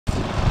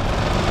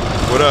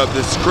What up?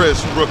 This is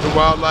Chris from Brooklyn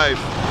Wildlife.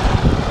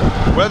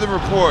 Weather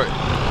report.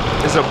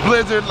 It's a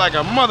blizzard like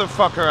a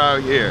motherfucker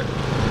out here.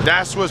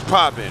 That's what's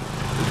popping.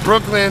 It's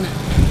Brooklyn,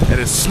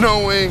 and it's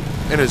snowing,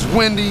 and it's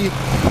windy.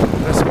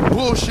 That's some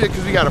bullshit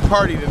because we got a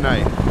party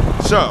tonight.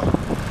 So,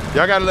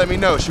 y'all gotta let me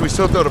know. Should we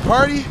still throw the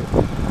party?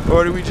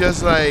 Or do we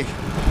just like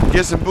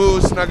get some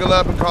booze, snuggle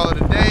up, and call it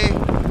a day?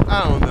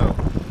 I don't know.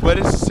 But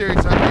it's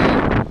serious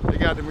out here. They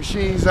got the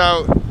machines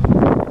out.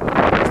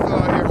 We're still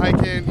out here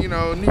hiking. You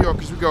know, New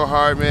Yorkers, we go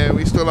hard, man.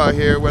 We still out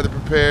here, weather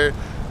prepared.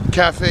 The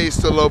cafe's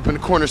still open. The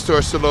corner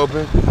store's still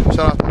open. Shout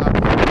out to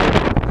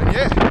Hot. And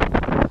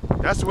yeah,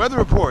 that's the weather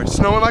report. It's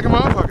snowing like a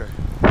motherfucker.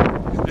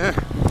 Yeah.